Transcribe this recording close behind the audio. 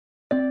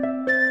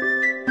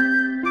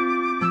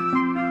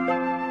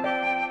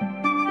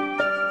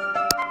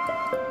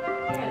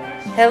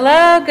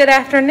Hello, good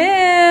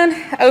afternoon,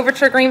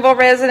 Overture Greenville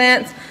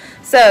residents.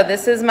 So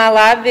this is my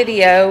live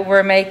video.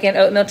 We're making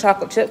oatmeal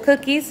chocolate chip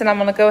cookies, and I'm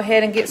going to go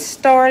ahead and get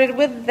started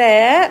with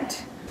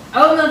that.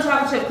 Oatmeal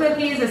chocolate chip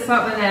cookies is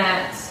something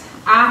that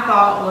I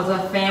thought was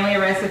a family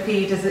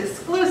recipe, just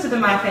exclusive to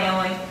my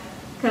family,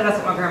 because that's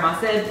what my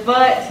grandma said.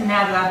 But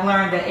now that I've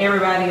learned that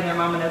everybody and their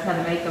mama knows how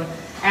to make them,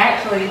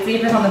 actually it's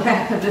even on the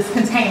back of this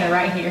container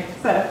right here.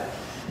 So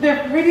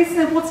they're pretty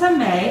simple to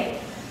make.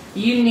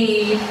 You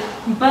need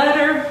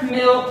butter,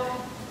 milk,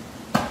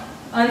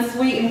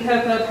 unsweetened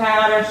cocoa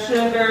powder,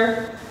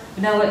 sugar,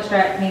 vanilla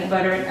extract, peanut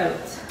butter, and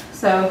oats.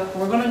 So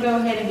we're going to go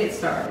ahead and get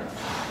started.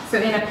 So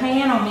in a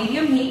pan on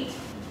medium heat,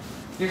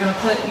 you're going to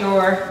put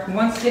your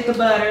 1 stick of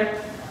butter,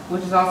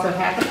 which is also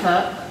half a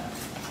cup.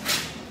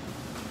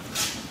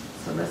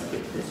 So let's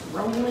get this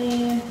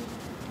rolling.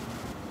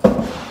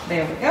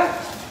 There we go.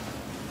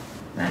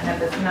 And I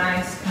have this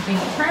nice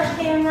convenient trash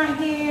can right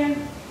here.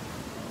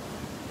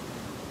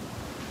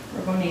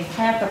 We're going to need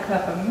half a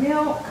cup of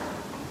milk.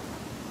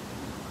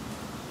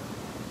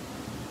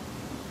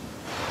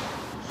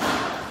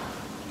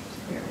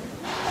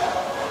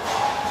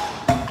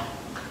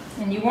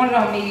 And you want it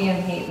on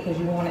medium heat because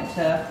you want it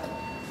to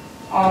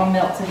all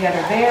melt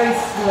together very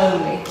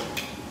slowly.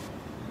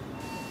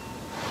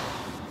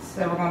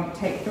 So we're going to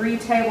take 3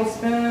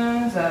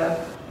 tablespoons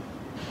of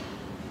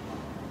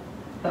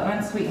the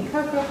unsweetened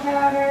cocoa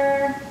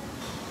powder.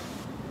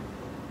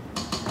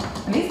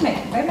 And they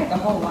make a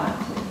whole lot.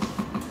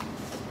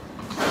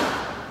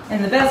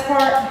 And the best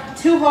part,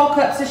 2 whole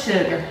cups of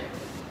sugar.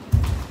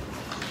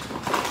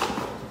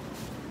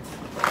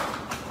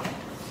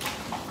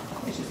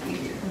 It's just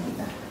easier for me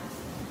that.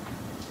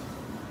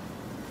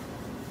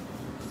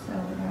 So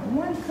we got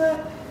 1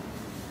 cup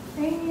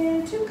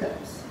and 2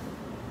 cups.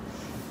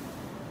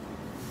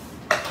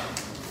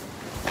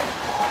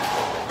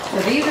 So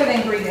these are the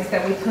ingredients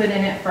that we put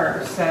in it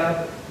first.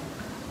 So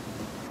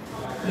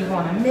you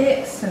want to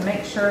mix and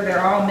make sure they're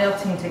all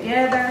melting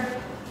together.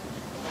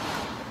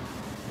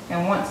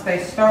 And once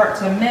they start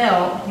to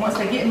melt, once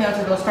they get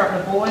melted, they'll start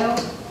to boil.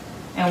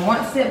 And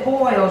once it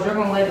boils, you're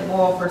going to let it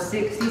boil for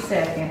 60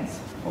 seconds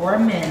or a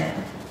minute.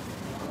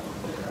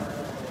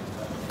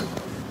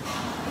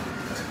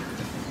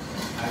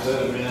 I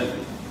let a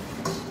minute.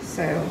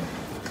 So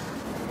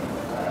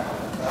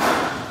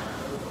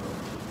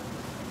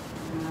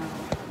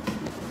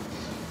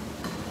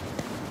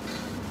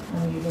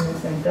I'm using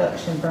this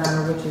induction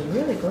burner, which is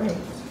really great.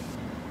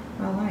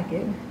 I like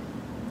it.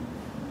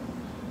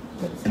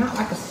 But it's not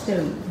like a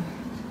stove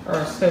or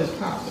a stove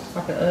top, it's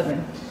like an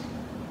oven.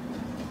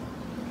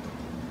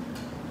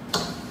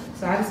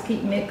 So I just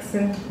keep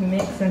mixing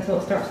until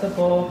it starts to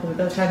boil because it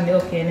does have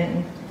milk in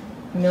it,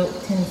 and milk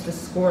tends to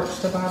scorch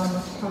the bottom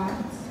of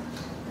pots.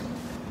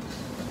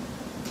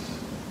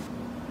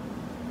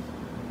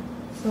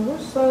 So we're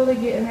slowly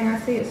getting there. I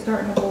see it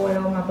starting to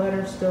boil. My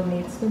butter still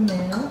needs to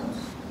melt.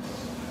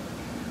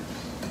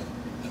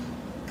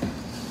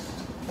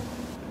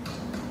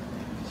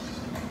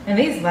 And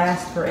these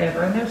last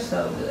forever, and they're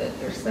so good.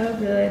 They're so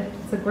good.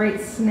 It's a great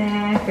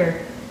snack,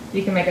 or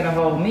you can make it a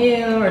whole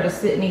meal, or just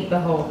sit and eat the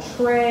whole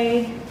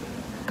tray.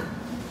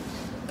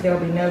 There'll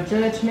be no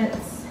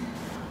judgments.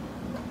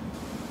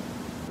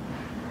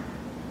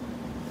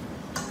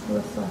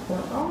 Looks like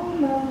we're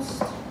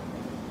almost.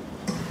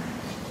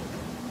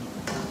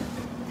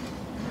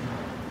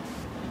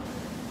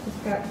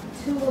 It's got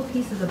 2 little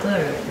pieces of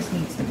butter that just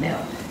needs to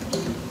melt.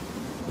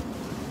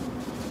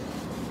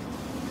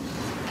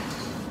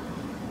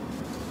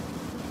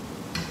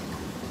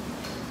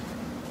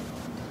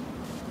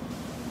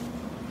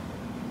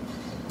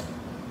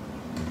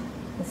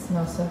 It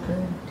smells so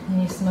good.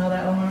 Can you smell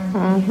that, Lauren?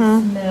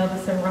 Can you smell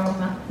this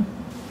aroma?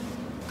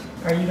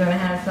 Are you gonna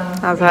have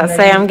some? I was about to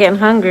say, I'm getting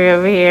hungry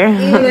over here.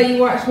 Even though you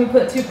watched me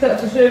put 2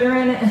 cups of sugar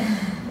in it.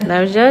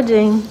 No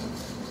judging.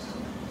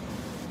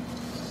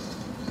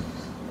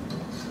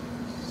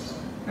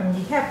 I mean,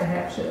 you have to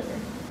have sugar.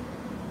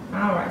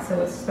 All right,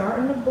 so it's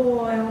starting to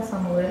boil, so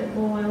I'm gonna let it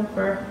boil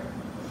for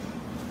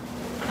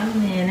a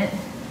minute.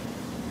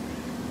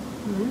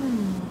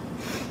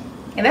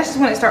 And that's just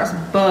when it starts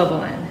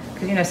bubbling.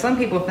 Because, you know, some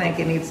people think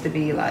it needs to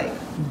be like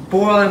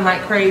boiling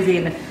like crazy.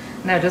 And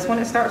no, just when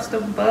it starts to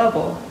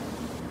bubble,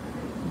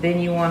 then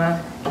you want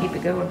to keep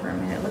it going for a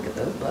minute. Look at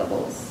those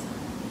bubbles.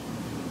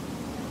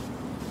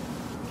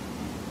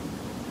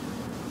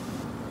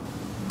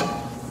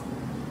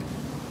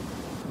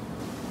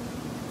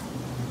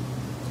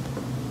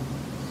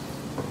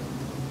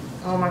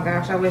 Oh my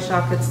gosh, I wish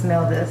y'all could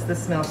smell this.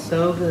 This smells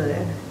so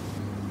good.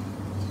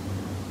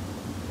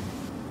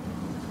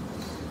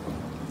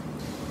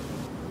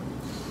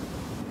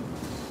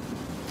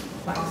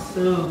 Like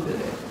so good.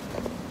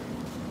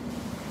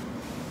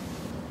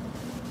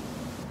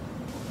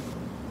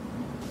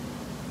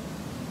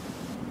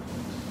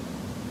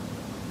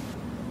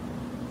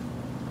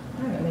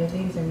 I haven't made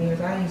these in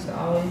years. I used to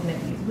always make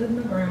these with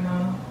my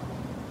grandma.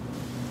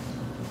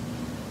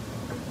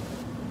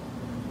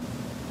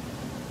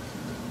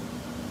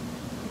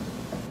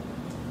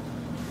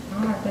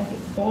 I think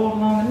it's boiled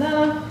long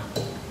enough.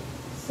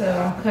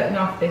 So cutting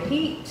off the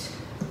heat.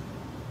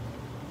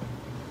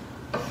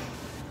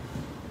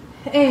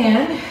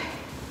 And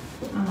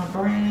I'm gonna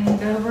bring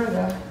over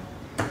the,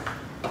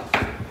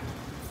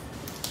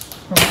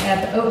 we're gonna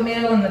add the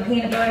oatmeal and the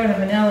peanut butter and the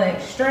vanilla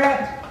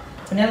extract.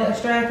 Vanilla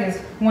extract is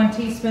 1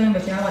 teaspoon,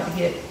 but you know, I like to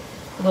get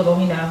a little,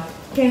 you know,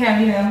 can't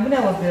have, you know,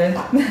 vanilla's good.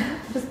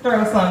 Just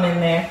throw some in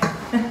there.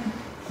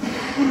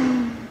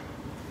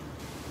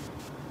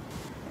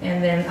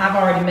 And then I've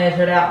already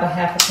measured out the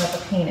 1/2 cup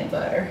of peanut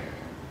butter.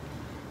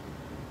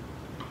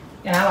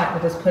 And I like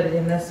to just put it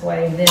in this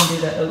way and then do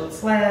the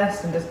oats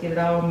last and just get it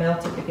all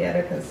melted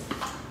together, because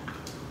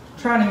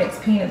trying to mix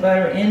peanut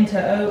butter into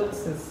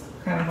oats is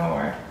kind of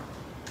hard.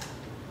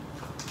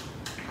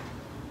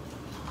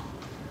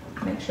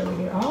 Make sure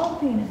we get all the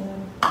peanut butter.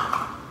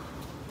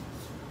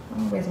 I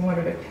always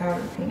wondered if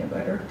powdered peanut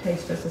butter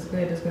tastes just as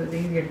good because it's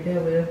easier to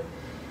deal with.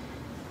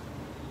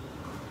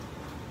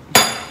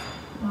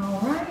 All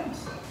right.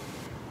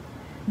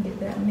 Get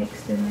that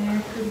mixed in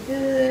there pretty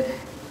good.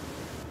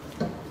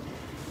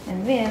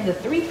 And then the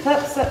 3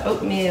 cups of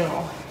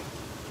oatmeal.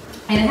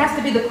 And it has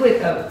to be the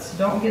quick oats.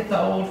 Don't get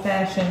the old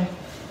fashioned.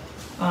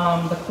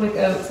 The quick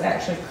oats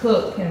actually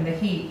cook in the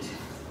heat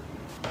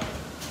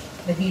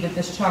of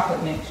this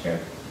chocolate mixture.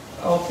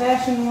 The old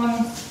fashioned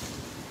ones,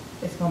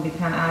 it's gonna be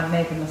kind of, I'd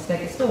make a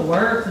mistake. It still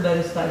works, but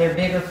it's like they're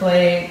bigger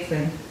flakes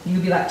and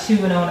you'll be like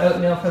chewing on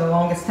oatmeal for the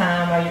longest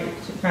time while you're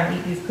trying to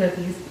eat these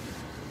cookies.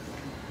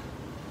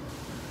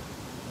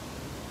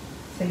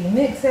 So you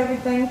mix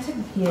everything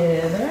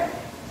together.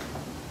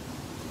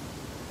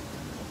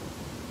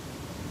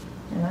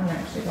 And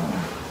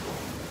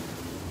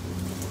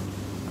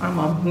I'm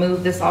gonna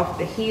move this off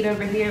the heat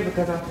over here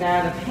because I've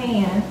got a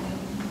pan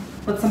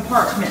with some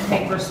parchment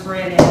paper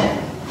spread in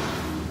it.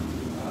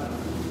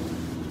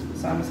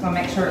 So I'm just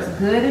gonna make sure it's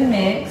good and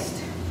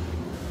mixed.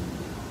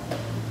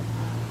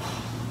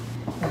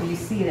 Do you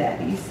see that?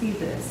 Do you see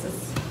this?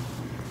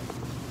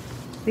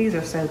 These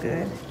are so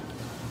good.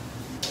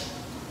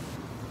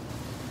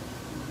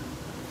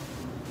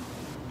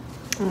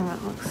 Oh,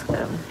 that looks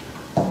good.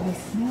 They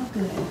smell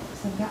good.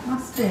 So I've got my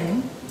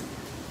spoon.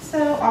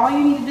 So all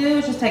you need to do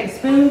is just take a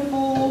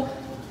spoonful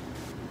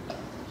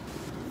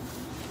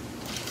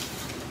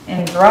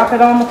and drop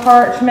it on the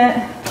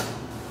parchment.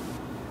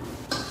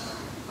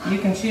 You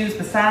can choose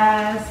the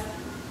size.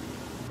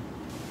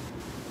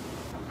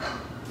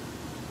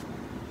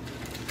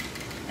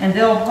 And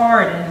they'll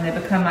harden and they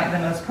become like the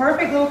most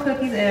perfect little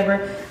cookies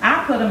ever.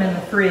 I put them in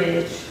the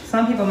fridge.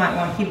 Some people might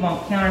want to keep them on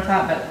the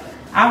countertop, but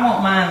I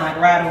want mine like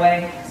right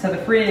away. So the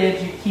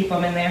fridge, you keep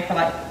them in there for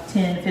like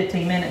 10 to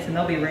 15 minutes and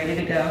they'll be ready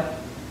to go.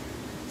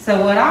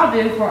 So what I'll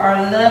do for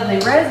our lovely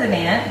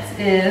residents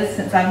is,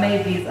 since I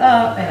made these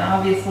up, and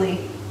obviously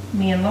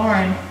me and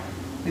Lauren,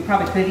 we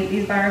probably could eat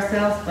these by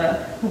ourselves,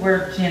 but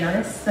we're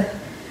generous.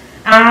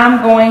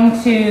 I'm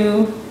going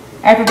to,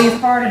 after these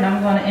harden,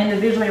 I'm going to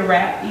individually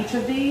wrap each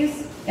of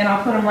these, and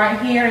I'll put them right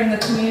here in the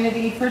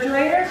community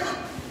refrigerator.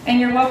 And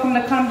you're welcome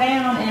to come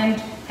down and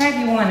have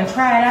you one and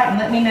try it out and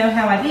let me know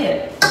how I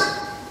did.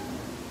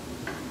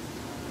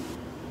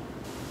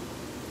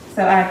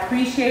 So I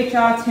appreciate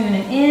y'all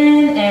tuning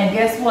in, and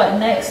guess what?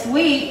 Next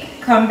week,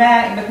 come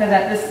back, because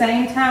at the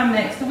same time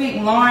next week,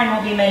 Lauren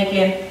will be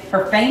making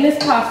her famous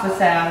pasta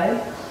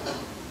salad,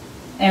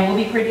 and we'll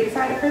be pretty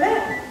excited for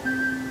that.